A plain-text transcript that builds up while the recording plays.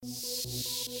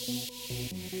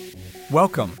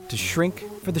Welcome to Shrink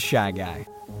for the Shy Guy.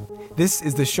 This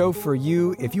is the show for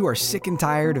you if you are sick and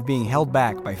tired of being held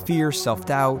back by fear,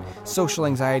 self-doubt, social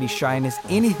anxiety, shyness,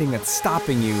 anything that's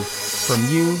stopping you from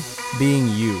you being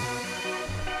you.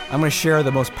 I'm going to share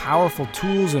the most powerful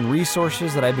tools and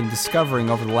resources that I've been discovering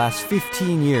over the last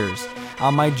 15 years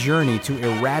on my journey to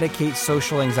eradicate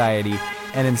social anxiety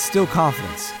and instill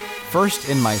confidence, first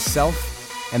in myself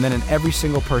and then in every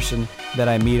single person that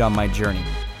I meet on my journey.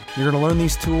 You're going to learn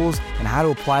these tools and how to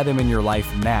apply them in your life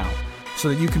now so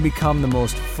that you can become the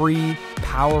most free,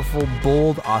 powerful,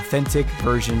 bold, authentic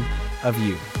version of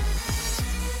you.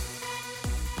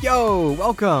 Yo,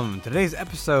 welcome to today's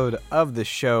episode of the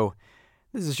show.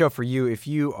 This is a show for you if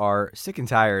you are sick and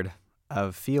tired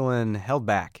of feeling held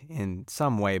back in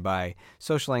some way by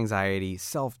social anxiety,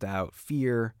 self-doubt,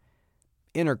 fear,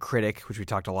 inner critic, which we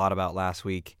talked a lot about last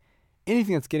week.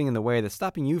 Anything that's getting in the way that's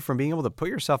stopping you from being able to put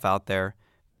yourself out there,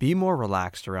 be more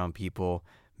relaxed around people,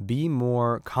 be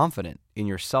more confident in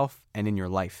yourself and in your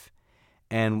life.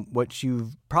 And what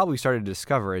you've probably started to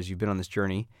discover as you've been on this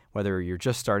journey, whether you're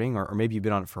just starting or maybe you've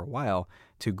been on it for a while,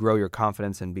 to grow your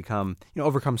confidence and become,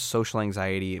 overcome social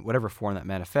anxiety, whatever form that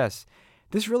manifests,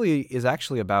 this really is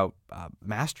actually about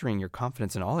mastering your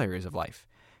confidence in all areas of life.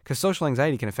 Because social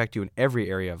anxiety can affect you in every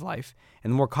area of life.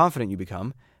 And the more confident you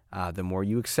become, the more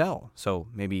you excel. So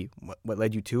maybe what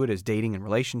led you to it is dating and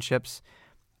relationships.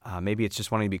 Maybe it's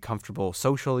just wanting to be comfortable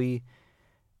socially.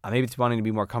 Maybe it's wanting to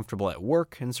be more comfortable at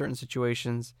work in certain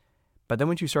situations. But then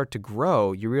once you start to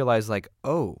grow, you realize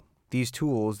these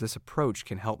tools, this approach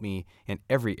can help me in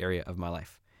every area of my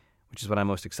life, which is what I'm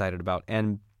most excited about.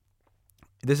 And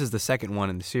this is the second one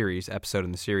in the series, episode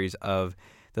in the series of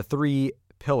the 3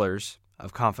 pillars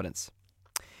of confidence.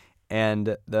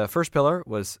 And the first pillar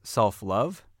was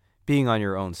self-love, being on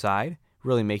your own side,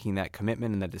 really making that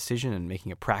commitment and that decision and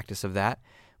making a practice of that,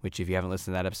 which if you haven't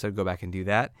listened to that episode, go back and do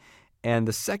that. And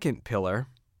the second pillar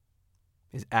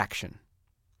is action.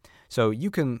 So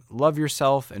you can love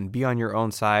yourself and be on your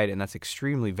own side, and that's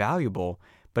extremely valuable,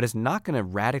 but it's not going to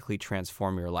radically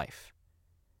transform your life.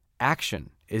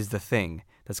 Action is the thing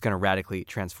that's going to radically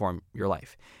transform your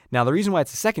life. Now, the reason why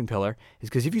it's the second pillar is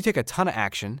because if you take a ton of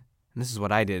action, and this is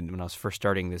what I did when I was first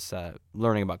starting this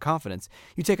learning about confidence,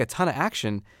 you take a ton of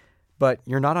action, but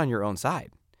you're not on your own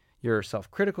side. You're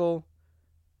self-critical,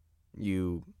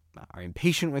 you are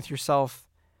impatient with yourself,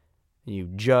 you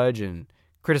judge and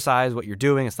criticize what you're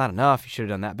doing. It's not enough. You should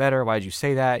have done that better. Why did you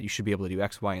say that? You should be able to do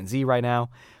X, Y, and Z right now.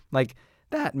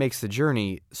 That makes the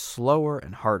journey slower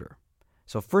and harder.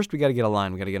 So first we got to get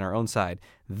aligned. We got to get on our own side.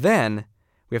 Then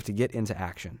we have to get into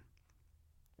action.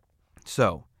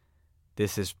 So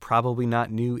this is probably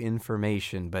not new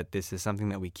information, but this is something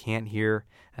that we can't hear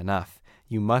enough.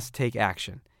 You must take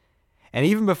action. And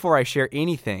even before I share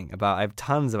anything I have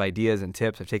tons of ideas and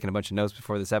tips. I've taken a bunch of notes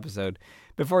before this episode.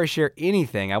 Before I share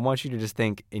anything, I want you to just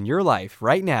think in your life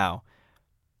right now,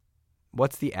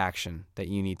 what's the action that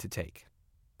you need to take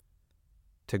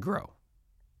to grow,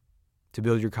 to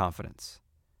build your confidence,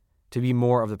 to be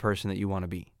more of the person that you want to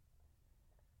be?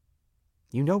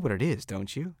 You know what it is,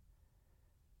 don't you?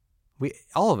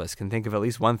 All of us can think of at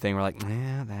least one thing. We're like,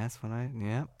 yeah, that's what I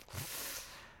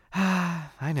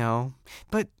know.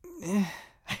 But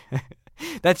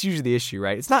that's usually the issue,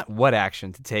 right? It's not what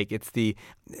action to take. It's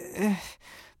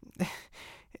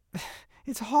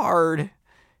it's hard.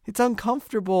 It's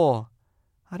uncomfortable.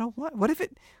 I don't want, what if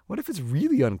it's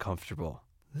really uncomfortable?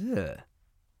 Ugh.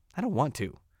 I don't want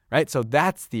to, right? So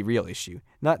that's the real issue,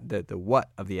 not the what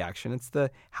of the action. It's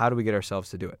the how do we get ourselves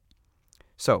to do it?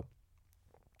 So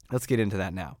let's get into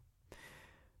that now.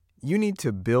 You need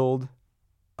to build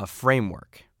a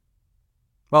framework.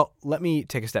 Well, let me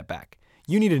take a step back.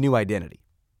 You need a new identity.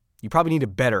 You probably need a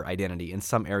better identity in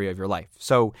some area of your life.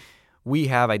 So we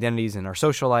have identities in our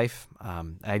social life.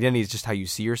 Identity is just how you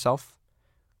see yourself.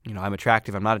 I'm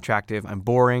attractive, I'm not attractive. I'm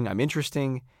boring, I'm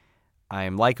interesting.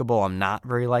 I'm likable, I'm not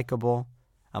very likable.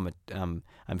 I'm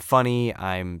funny,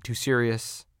 I'm too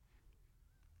serious.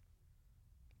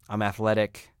 I'm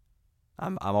athletic.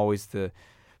 I'm always the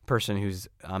person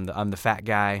I'm the fat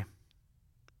guy.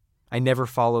 I never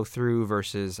follow through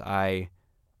versus I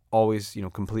always,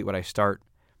 complete what I start.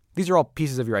 These are all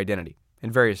pieces of your identity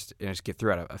and various, just get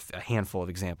through a handful of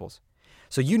examples.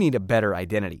 So you need a better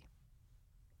identity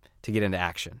to get into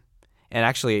action. And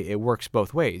actually, it works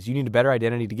both ways. You need a better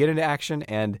identity to get into action,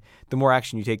 and the more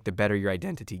action you take, the better your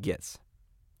identity gets.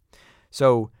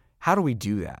 So how do we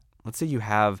do that? Let's say you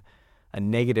have a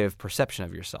negative perception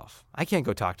of yourself. I can't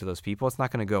go talk to those people. It's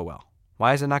not going to go well.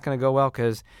 Why is it not going to go well?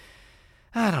 Because,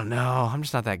 I don't know, I'm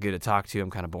just not that good to talk to. I'm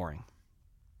kind of boring.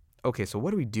 okay, so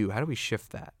what do we do? How do we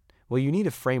shift that? Well, you need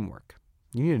a framework.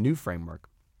 You need a new framework.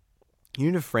 You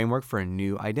need a framework for a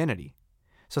new identity.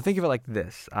 So think of it like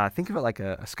this. Think of it like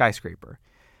a skyscraper.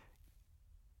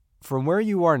 From where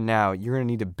you are now, you're going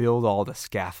to need to build all the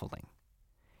scaffolding.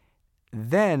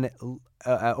 Then,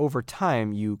 over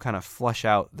time, you kind of flush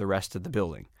out the rest of the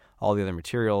building, all the other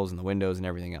materials and the windows and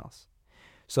everything else.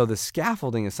 So the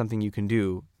scaffolding is something you can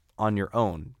do on your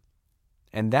own,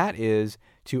 and that is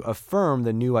to affirm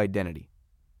the new identity.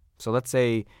 So let's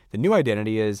say the new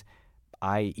identity is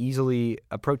I easily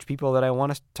approach people that I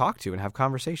want to talk to and have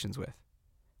conversations with.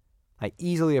 I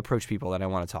easily approach people that I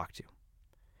want to talk to.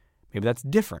 Maybe that's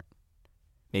different.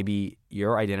 Maybe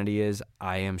your identity is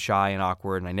I am shy and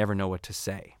awkward and I never know what to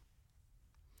say.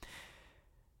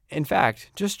 In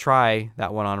fact, just try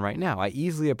that one on right now. I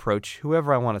easily approach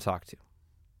whoever I want to talk to.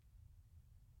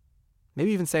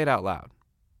 Maybe even say it out loud.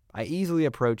 I easily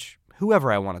approach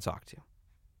whoever I want to talk to.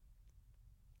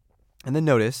 And then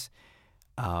notice,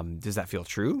 does that feel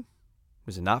true?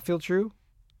 Does it not feel true?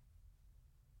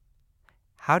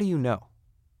 How do you know?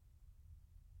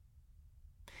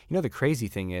 You know, the crazy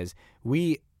thing is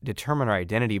we determine our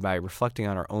identity by reflecting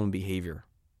on our own behavior.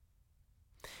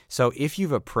 So if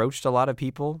you've approached a lot of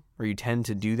people, or you tend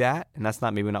to do that, and that's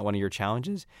maybe not one of your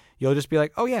challenges, you'll just be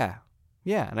like, oh yeah.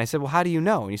 And I said, well, how do you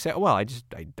know? And you say, oh, well,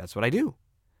 that's what I do.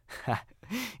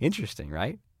 Interesting,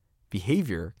 right?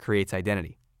 Behavior creates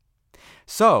identity.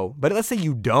 So, but let's say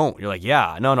you don't. You're like,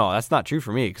 yeah, no, that's not true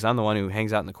for me because I'm the one who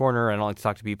hangs out in the corner and I don't like to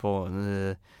talk to people.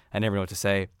 And I never know what to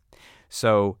say.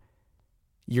 So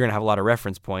you're going to have a lot of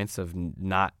reference points of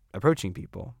not approaching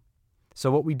people. So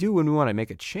what we do when we want to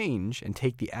make a change and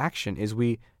take the action is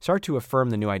we start to affirm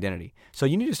the new identity. So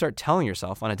you need to start telling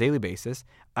yourself on a daily basis,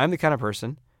 I'm the kind of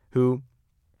person who,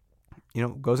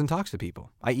 goes and talks to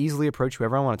people. I easily approach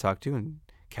whoever I want to talk to and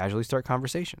casually start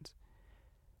conversations.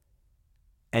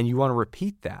 And you want to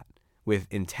repeat that with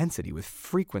intensity, with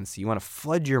frequency. You want to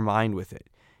flood your mind with it.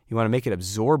 You want to make it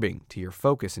absorbing to your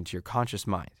focus and to your conscious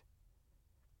mind.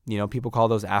 People call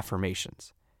those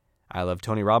affirmations. I love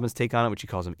Tony Robbins' take on it, which he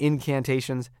calls them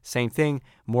incantations. Same thing,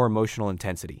 more emotional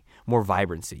intensity, more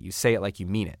vibrancy. You say it like you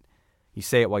mean it. You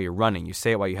say it while you're running. You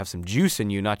say it while you have some juice in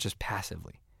you, not just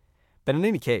passively. But in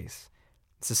any case,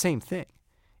 it's the same thing.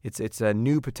 It's a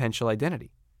new potential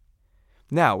identity.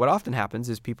 Now, what often happens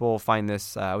is people find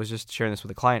this, I was just sharing this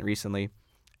with a client recently,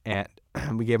 and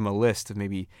we gave them a list of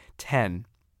maybe 10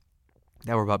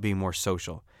 that were about being more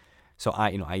social. So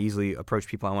I easily approach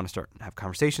people I want to have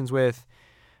conversations with.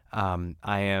 I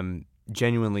am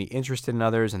genuinely interested in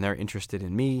others and they're interested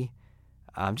in me.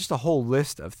 Just a whole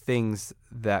list of things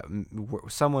that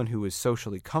someone who is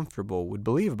socially comfortable would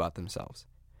believe about themselves.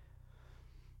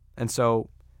 And so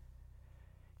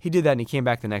he did that and he came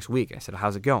back the next week. I said,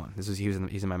 how's it going?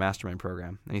 He's in my mastermind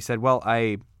program. And he said, well,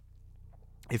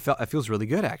 it feels really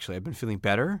good actually. I've been feeling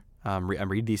better. I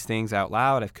read these things out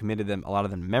loud. I've committed a lot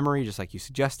of them to memory, just like you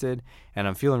suggested, and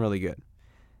I'm feeling really good.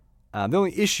 The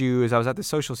only issue is I was at this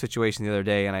social situation the other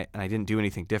day and I didn't do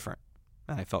anything different.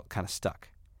 And I felt kind of stuck.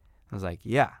 I was like,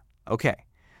 yeah, okay.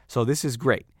 So this is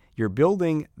great. You're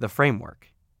building the framework,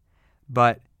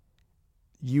 but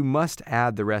you must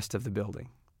add the rest of the building.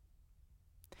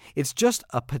 It's just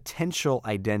a potential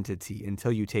identity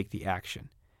until you take the action.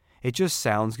 It just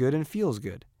sounds good and feels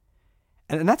good.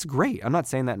 And that's great. I'm not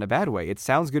saying that in a bad way. It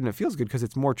sounds good and it feels good because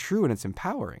it's more true and it's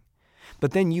empowering.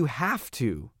 But then you have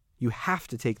to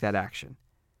take that action.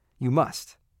 You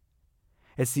must.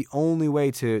 It's the only way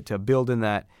to build in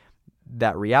that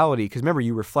reality, because remember,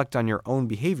 you reflect on your own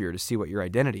behavior to see what your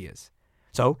identity is.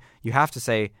 So you have to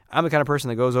say, I'm the kind of person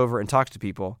that goes over and talks to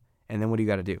people, and then what do you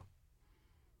got to do?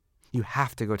 You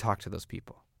have to go talk to those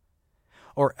people.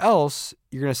 Or else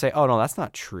you're going to say, oh no, that's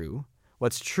not true.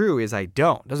 What's true is I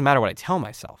don't. It doesn't matter what I tell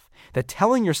myself. That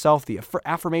telling yourself the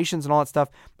affirmations and all that stuff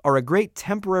are a great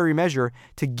temporary measure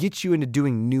to get you into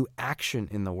doing new action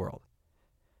in the world.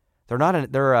 They're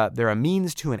a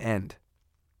means to an end.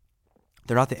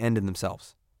 They're not the end in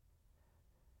themselves.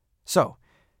 So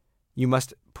you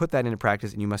must put that into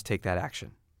practice and you must take that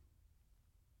action.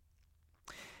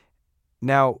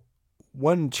 Now,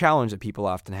 one challenge that people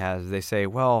often have is they say,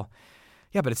 well,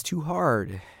 yeah, but it's too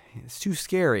hard. It's too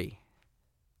scary.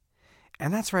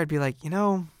 And that's where I'd be like,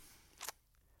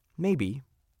 maybe.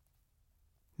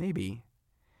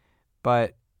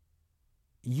 But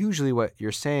usually what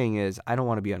you're saying is, I don't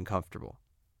want to be uncomfortable.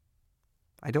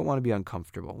 I don't want to be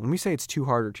uncomfortable. When we say it's too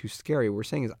hard or too scary, what we're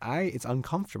saying is it's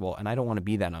uncomfortable and I don't want to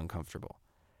be that uncomfortable.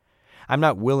 I'm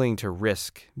not willing to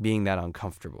risk being that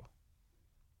uncomfortable.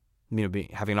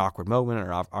 Having an awkward moment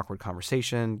or an awkward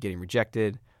conversation, getting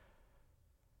rejected.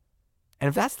 And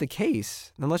if that's the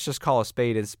case, then let's just call a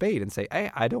spade and say,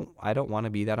 hey, I don't want to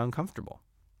be that uncomfortable.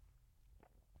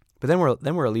 But then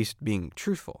we're at least being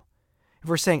truthful. If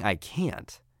we're saying I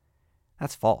can't,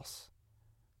 that's false.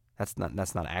 That's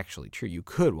not actually true. You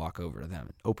could walk over to them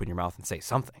and open your mouth and say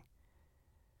something.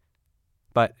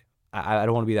 But I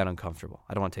don't want to be that uncomfortable.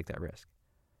 I don't want to take that risk.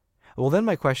 Well, then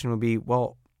my question would be,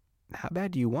 well, how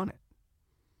bad do you want it?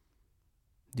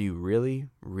 Do you really,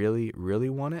 really, really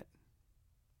want it?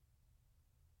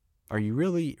 Are you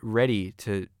really ready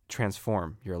to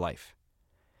transform your life?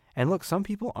 And look, some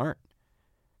people aren't.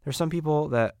 There's some people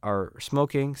that are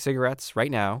smoking cigarettes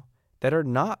right now that are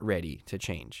not ready to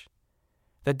change,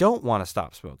 that don't want to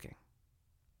stop smoking.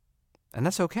 And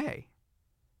that's okay.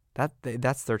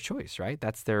 That's their choice, right?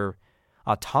 That's their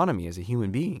autonomy as a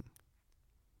human being.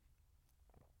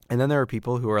 And then there are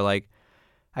people who are like,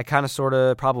 I kind of, sort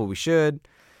of, probably should.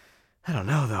 I don't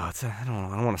know though. I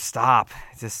don't want to stop.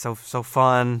 It's just so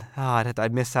fun. Oh,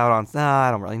 I'd miss out on. I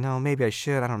don't really know. Maybe I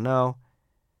should. I don't know.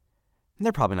 And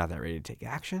they're probably not that ready to take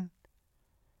action.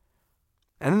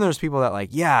 And then there's people that like,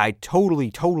 yeah, I totally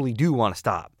do want to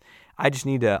stop. I just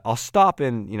need to. I'll stop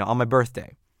on my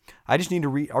birthday. I just need to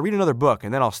read. I'll read another book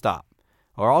and then I'll stop,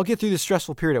 or I'll get through this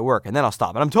stressful period at work and then I'll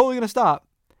stop. And I'm totally gonna stop.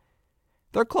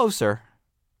 They're closer,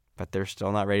 but they're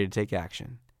still not ready to take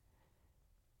action.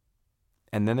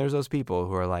 And then there's those people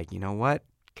who are like, you know what?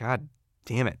 God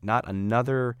damn it. Not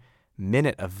another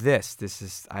minute of this.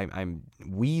 I'm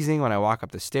wheezing when I walk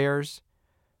up the stairs.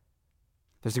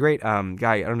 There's a great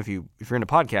guy. I don't know if you're into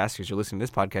podcasts, because you're listening to this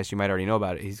podcast, you might already know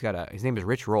about it. His name is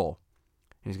Rich Roll.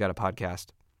 And he's got a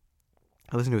podcast.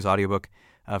 I listened to his audiobook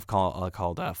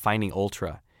called Finding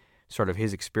Ultra, sort of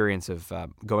his experience of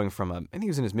going from, I think he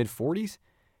was in his mid-40s,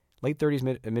 late 30s,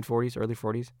 mid-40s, early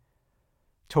 40s.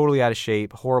 Totally out of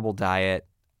shape, horrible diet,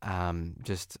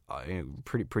 just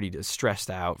pretty stressed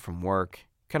out from work,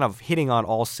 kind of hitting on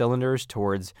all cylinders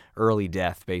towards early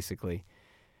death, basically.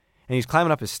 And he's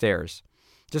climbing up his stairs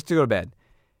just to go to bed.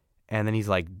 And then he's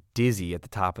like dizzy at the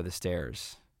top of the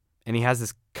stairs. And he has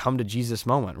this come to Jesus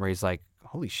moment where he's like,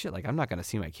 holy shit, like I'm not going to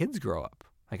see my kids grow up.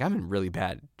 Like I'm in really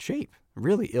bad shape,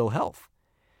 really ill health.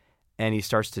 And he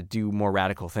starts to do more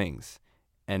radical things.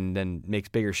 And then makes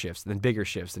bigger shifts,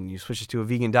 and he switches to a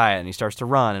vegan diet, and he starts to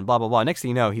run, and blah, blah, blah. Next thing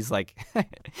you know, he's like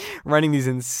running these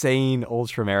insane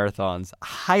ultra marathons.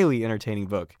 Highly entertaining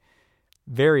book.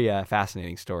 Very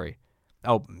fascinating story.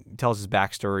 Tells his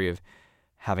backstory of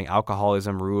having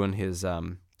alcoholism ruin his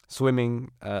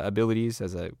swimming abilities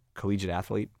as a collegiate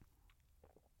athlete.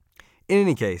 In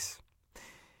any case,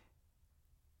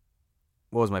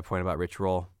 what was my point about Rich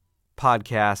Roll?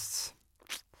 Podcasts.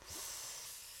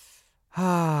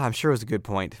 I'm sure it was a good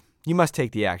point. You must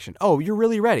take the action. Oh, you're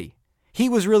really ready. He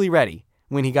was really ready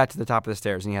when he got to the top of the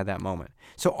stairs and he had that moment.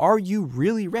 So are you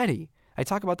really ready? I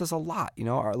talk about this a lot,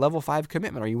 our level 5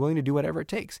 commitment. Are you willing to do whatever it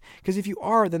takes? Because if you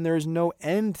are, then there is no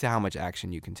end to how much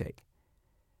action you can take.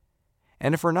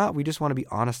 And if we're not, we just want to be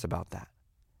honest about that.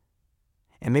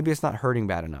 And maybe it's not hurting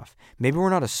bad enough. Maybe we're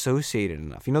not associated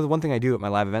enough. The one thing I do at my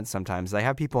live events sometimes is I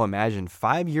have people imagine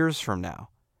 5 years from now,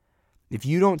 if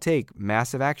you don't take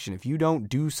massive action, if you don't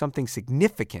do something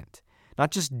significant, not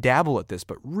just dabble at this,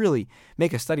 but really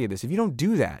make a study of this, if you don't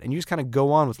do that and you just kind of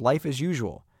go on with life as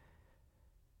usual,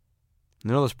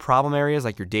 those problem areas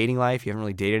like your dating life, you haven't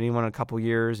really dated anyone in a couple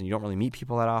years and you don't really meet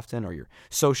people that often, or your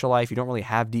social life, you don't really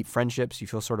have deep friendships, you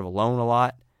feel sort of alone a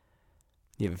lot,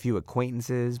 you have a few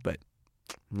acquaintances, but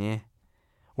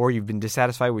or you've been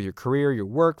dissatisfied with your career, your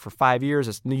work for 5 years.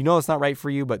 It's not right for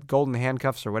you, but golden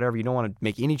handcuffs or whatever. You don't want to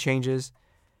make any changes.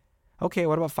 Okay,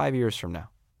 what about 5 years from now?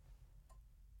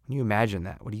 When you imagine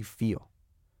that, what do you feel?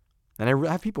 And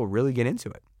I have people really get into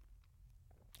it.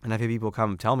 And I've had people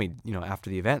come tell me, after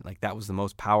the event, like that was the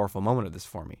most powerful moment of this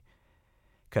for me.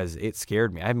 Because it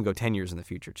scared me. I even go 10 years in the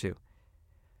future too.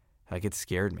 Like it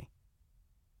scared me.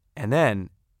 And then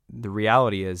the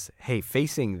reality is, hey,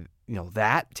 facing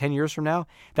that 10 years from now,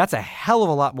 that's a hell of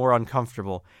a lot more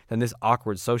uncomfortable than this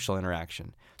awkward social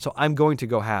interaction. So I'm going to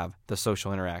go have the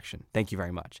social interaction. Thank you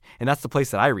very much. And that's the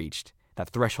place that I reached, that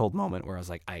threshold moment where I was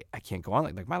like, I can't go on.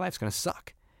 Like my life's going to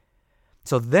suck.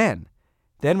 So then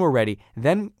we're ready.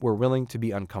 Then we're willing to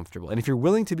be uncomfortable. And if you're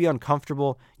willing to be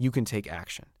uncomfortable, you can take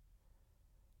action.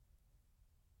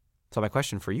 So my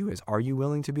question for you is, are you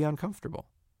willing to be uncomfortable?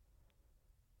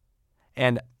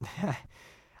 And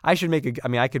I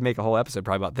could make a whole episode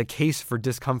probably about the case for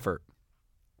discomfort.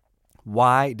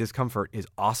 Why discomfort is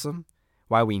awesome,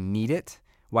 why we need it,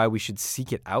 why we should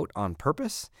seek it out on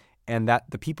purpose, and that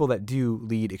the people that do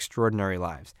lead extraordinary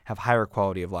lives have higher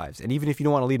quality of lives. And even if you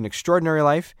don't want to lead an extraordinary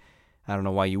life, I don't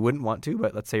know why you wouldn't want to,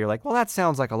 but let's say you're like, well, that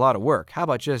sounds like a lot of work. How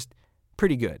about just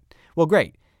Pretty good. Well,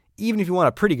 great. Even if you want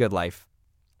a pretty good life,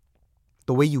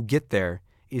 the way you get there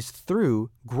is through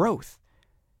growth,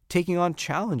 taking on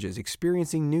challenges,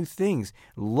 experiencing new things,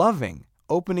 loving,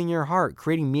 opening your heart,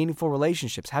 creating meaningful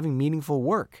relationships, having meaningful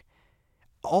work.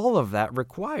 All of that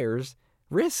requires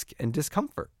risk and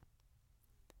discomfort.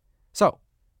 So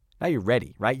now you're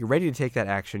ready, right? You're ready to take that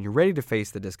action. You're ready to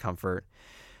face the discomfort.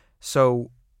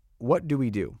 So what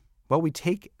do? Well, we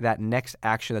take that next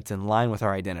action that's in line with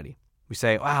our identity. We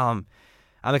say, wow,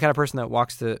 I'm the kind of person that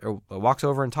walks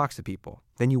over and talks to people.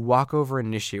 Then you walk over and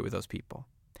initiate with those people.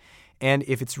 And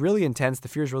if it's really intense, the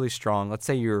fear is really strong. Let's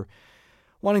say you're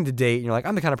wanting to date and you're like,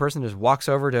 I'm the kind of person that just walks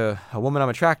over to a woman I'm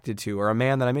attracted to or a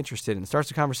man that I'm interested in,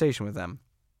 starts a conversation with them.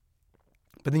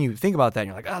 But then you think about that and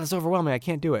you're like, that's overwhelming. I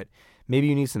can't do it. Maybe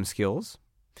you need some skills,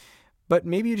 but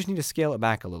maybe you just need to scale it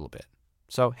back a little bit.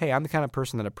 So, hey, I'm the kind of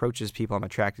person that approaches people I'm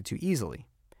attracted to easily.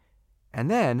 And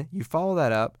then you follow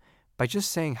that up by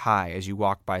just saying hi as you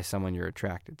walk by someone you're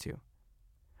attracted to.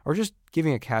 Or just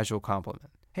giving a casual compliment.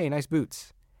 Hey, nice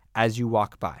boots, as you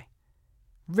walk by.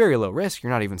 Very low risk.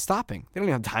 You're not even stopping. They don't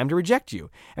even have time to reject you.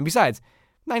 And besides,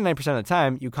 99% of the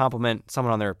time, you compliment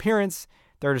someone on their appearance,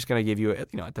 they're just going to give you,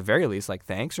 at the very least, like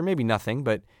thanks, or maybe nothing,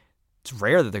 but it's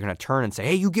rare that they're going to turn and say,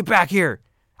 hey, you get back here.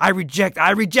 I reject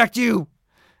you.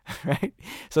 Right?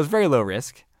 So it's very low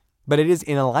risk, but it is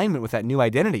in alignment with that new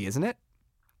identity, isn't it?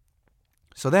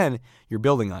 So then you're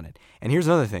building on it. And here's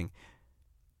another thing.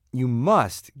 You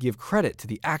must give credit to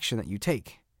the action that you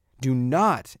take. Do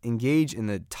not engage in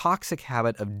the toxic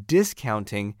habit of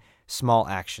discounting small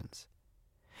actions.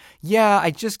 Yeah,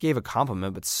 I just gave a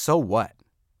compliment, but so what?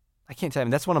 I can't tell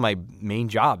you. That's one of my main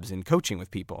jobs in coaching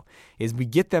with people is we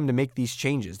get them to make these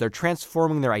changes. They're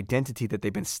transforming their identity that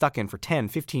they've been stuck in for 10,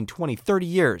 15, 20, 30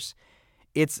 years.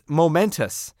 It's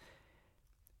momentous.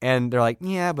 And they're like,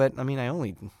 yeah, but I mean,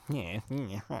 And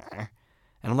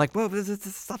I'm like, well,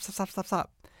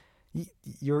 stop.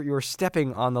 You're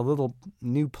stepping on the little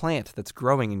new plant that's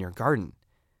growing in your garden.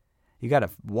 You got to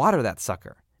water that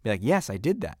sucker. Be like, yes, I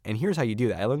did that. And here's how you do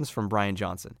that. I learned this from Brian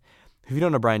Johnson. If you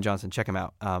don't know Brian Johnson, check him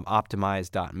out.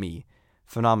 Optimize.me.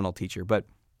 Phenomenal teacher. But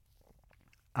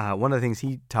one of the things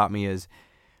he taught me is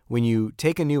when you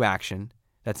take a new action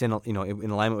that's in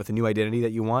alignment with a new identity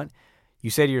that you want,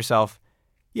 you say to yourself,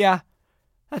 yeah,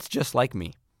 that's just like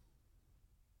me.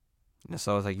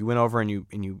 So it's like you went over and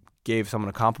you gave someone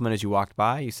a compliment as you walked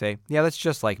by. You say, yeah, that's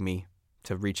just like me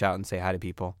to reach out and say hi to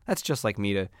people. That's just like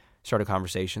me to start a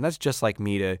conversation. That's just like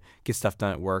me to get stuff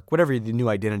done at work. Whatever the new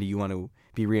identity you want to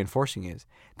be reinforcing is,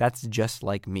 that's just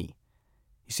like me.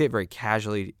 You say it very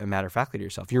casually and matter-of-factly to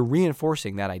yourself. You're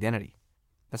reinforcing that identity.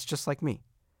 That's just like me.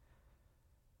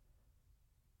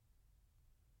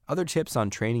 Other tips on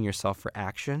training yourself for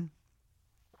action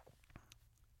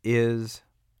is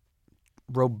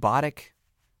robotic.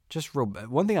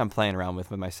 One thing I'm playing around with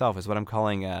myself is what I'm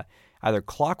calling either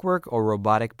clockwork or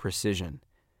robotic precision.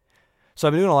 So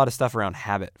I've been doing a lot of stuff around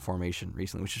habit formation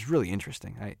recently, which is really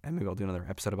interesting. Maybe I'll do another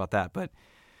episode about that. But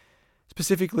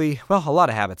specifically, well, a lot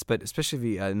of habits, but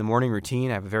especially in the morning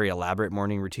routine. I have a very elaborate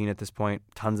morning routine at this point.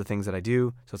 Tons of things that I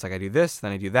do. So it's like I do this,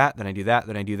 then I do that, then I do that,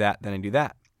 then I do that, then I do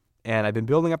that. And I've been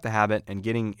building up the habit and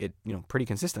getting it, pretty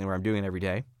consistently where I'm doing it every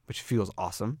day, which feels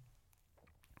awesome.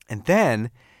 And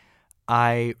then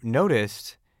I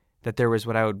noticed that there was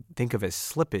what I would think of as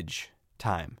slippage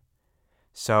time.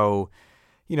 So,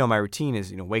 my routine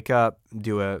is, wake up,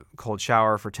 do a cold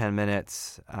shower for 10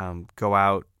 minutes, go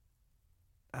out,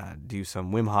 do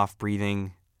some Wim Hof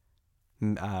breathing,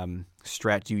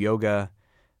 stretch, do yoga,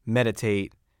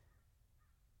 meditate,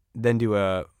 then do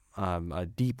a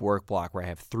deep work block where I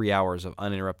have 3 hours of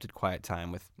uninterrupted quiet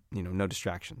time with, no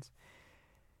distractions.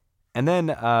 And then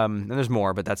and there's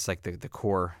more, but that's like the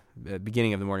core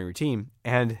beginning of the morning routine.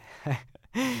 And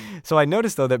so I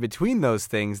noticed, though, that between those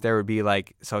things, there would be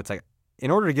so it's like, in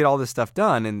order to get all this stuff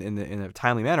done in a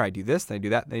timely manner, I do this, then I do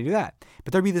that, then I do that.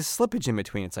 But there'd be this slippage in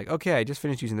between. It's like, okay, I just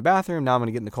finished using the bathroom. Now I'm going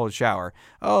to get in the cold shower.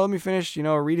 Oh, let me finish,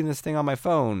 reading this thing on my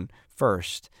phone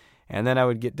first. And then I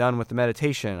would get done with the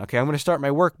meditation. Okay, I'm going to start my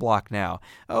work block now.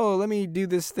 Oh, let me do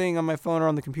this thing on my phone or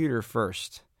on the computer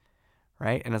first.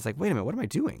 Right? And it's like, wait a minute, what am I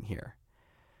doing here?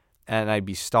 And I'd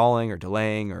be stalling or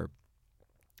delaying or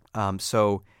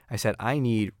so I said, I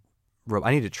need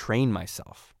to train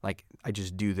myself. Like, I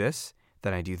just do this,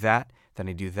 then I do that, then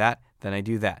I do that, then I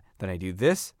do that, then I do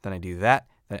this, then I do that,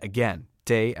 then again,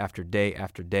 day after day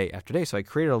after day after day. So I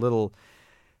created a little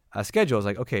schedule. I was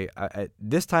like, okay, at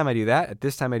this time I do that, at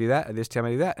this time I do that, at this time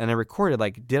I do that. And I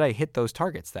recorded, did I hit those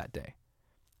targets that day?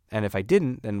 And if I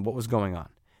didn't, then what was going on?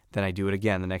 Then I do it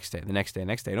again the next day, the next day, the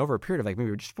next day. And over a period of like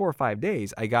maybe just 4 or 5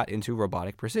 days, I got into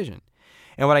robotic precision.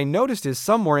 And what I noticed is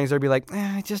some mornings I'd be like,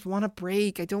 I just want a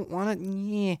break. I don't want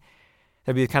to.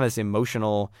 There'd be kind of this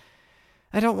emotional,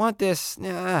 I don't want this.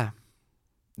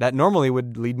 That normally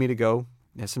would lead me to go,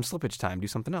 some slippage time, do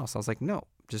something else. I was like, no,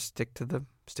 just stick to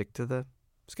the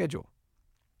schedule.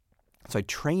 So I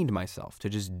trained myself to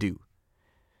just do.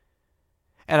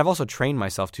 And I've also trained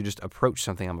myself to just approach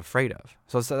something I'm afraid of.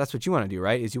 So that's what you want to do,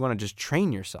 right? Is you want to just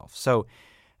train yourself. So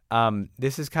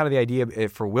this is kind of the idea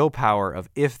for willpower of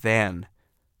if-then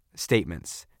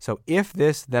statements. So if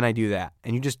this, then I do that.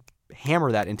 And you just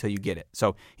hammer that until you get it.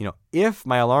 So, if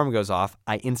my alarm goes off,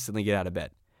 I instantly get out of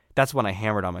bed. That's when I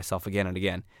hammered on myself again and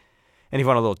again. And if you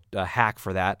want a little hack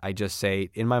for that, I just say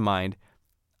in my mind,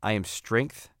 I am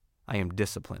strength, I am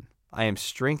discipline. I am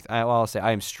strength, I'll say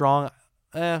I am strong,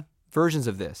 versions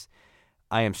of this.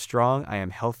 I am strong, I am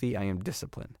healthy, I am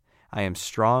disciplined. I am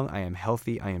strong, I am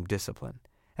healthy, I am disciplined.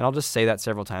 And I'll just say that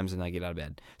several times and I get out of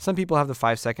bed. Some people have the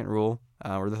 5-second rule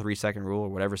or the 3-second rule or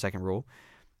whatever second rule,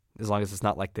 as long as it's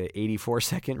not like the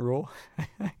 84-second rule.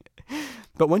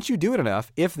 But once you do it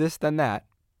enough, if this, then that,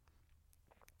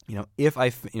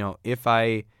 if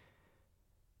I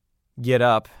get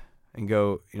up and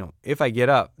go, if I get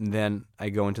up, then I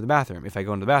go into the bathroom. If I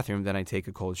go into the bathroom, then I take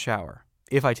a cold shower.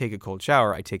 If I take a cold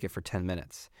shower, I take it for 10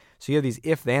 minutes. So you have these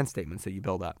if-then statements that you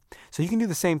build up. So you can do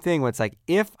the same thing when it's like,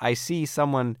 if I see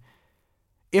someone,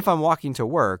 if I'm walking to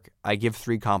work, I give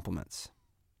 3 compliments.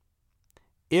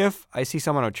 If I see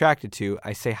someone I'm attracted to,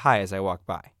 I say hi as I walk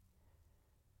by.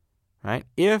 Right?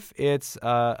 If it's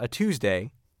a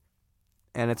Tuesday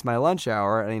and it's my lunch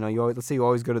hour, and let's say you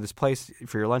always go to this place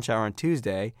for your lunch hour on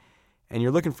Tuesday, and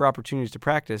you're looking for opportunities to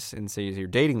practice in, say, your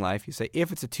dating life, you say,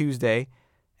 if it's a Tuesday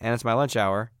and it's my lunch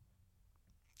hour,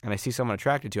 and I see someone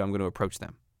attracted to, I'm going to approach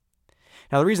them.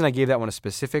 Now, the reason I gave that one a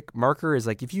specific marker is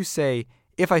like if you say,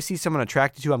 if I see someone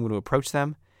attracted to, I'm going to approach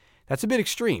them, that's a bit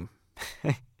extreme.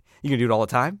 You can do it all the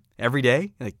time, every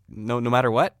day, like no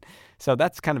matter what. So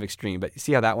that's kind of extreme. But you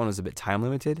see how that one is a bit time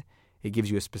limited? It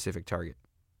gives you a specific target.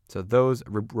 So those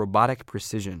robotic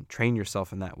precision, train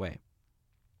yourself in that way.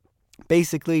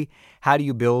 Basically, how do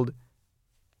you build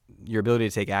your ability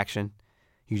to take action?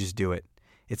 You just do it.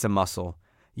 It's a muscle.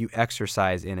 You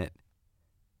exercise in it.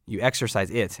 You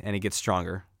exercise it, and it gets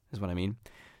stronger, is what I mean.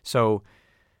 So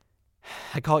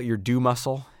I call it your do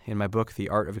muscle in my book, The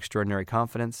Art of Extraordinary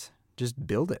Confidence. Just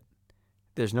build it.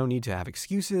 There's no need to have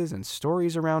excuses and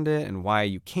stories around it and why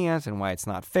you can't and why it's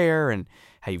not fair and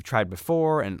how you've tried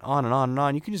before and on and on and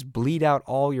on. You can just bleed out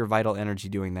all your vital energy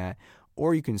doing that.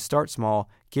 Or you can start small,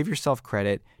 give yourself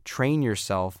credit, train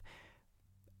yourself,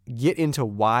 get into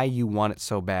why you want it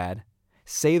so bad,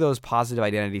 say those positive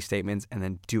identity statements, and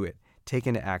then do it. Take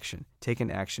into action.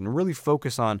 Really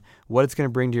focus on what it's going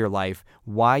to bring to your life,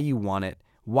 why you want it,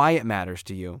 why it matters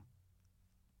to you,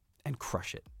 and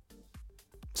crush it.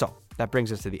 So that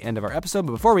brings us to the end of our episode.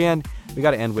 But before we end, we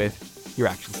got to end with your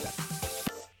action step.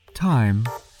 Time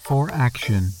for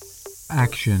action.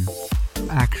 Action.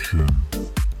 Action.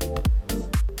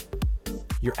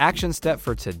 Your action step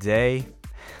for today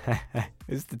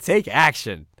is to take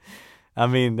action. I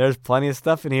mean, there's plenty of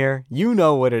stuff in here. You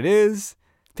know what it is.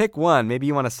 Pick one. Maybe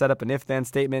you want to set up an if-then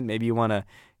statement. Maybe you want to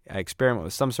experiment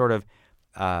with some sort of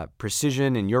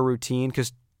precision in your routine.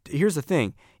 Because here's the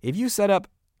thing. If you set up,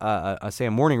 say,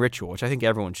 a morning ritual, which I think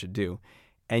everyone should do,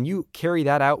 and you carry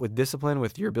that out with discipline,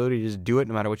 with your ability to just do it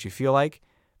no matter what you feel like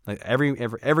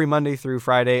every Monday through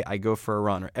Friday, I go for a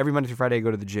run, or every Monday through Friday, I go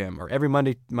to the gym, or every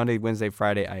Monday, Wednesday,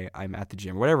 Friday, I'm at the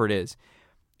gym, whatever it is.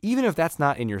 Even if that's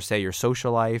not in your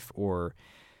social life or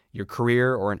your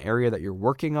career or an area that you're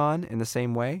working on in the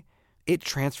same way, it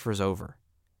transfers over.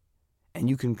 And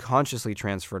you can consciously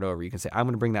transfer it over. You can say, I'm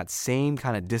going to bring that same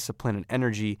kind of discipline and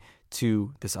energy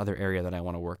to this other area that I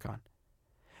want to work on.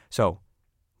 So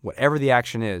whatever the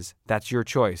action is, that's your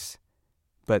choice.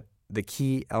 But the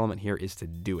key element here is to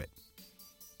do it.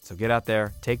 So get out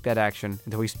there, take that action.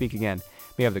 Until we speak again,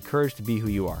 may you have the courage to be who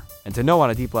you are and to know on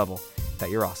a deep level that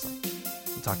you're awesome.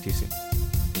 We'll talk to you soon.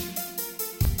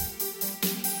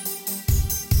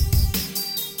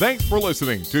 Thanks for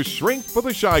listening to Shrink for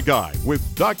the Shy Guy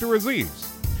with Dr.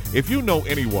 Aziz. If you know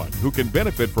anyone who can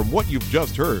benefit from what you've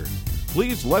just heard,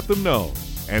 please let them know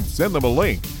and send them a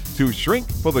link to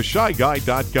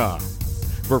shrinkfortheshyguy.com.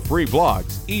 For free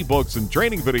blogs, ebooks, and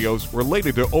training videos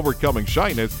related to overcoming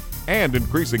shyness and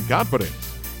increasing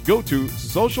confidence, go to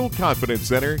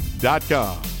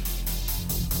socialconfidencecenter.com.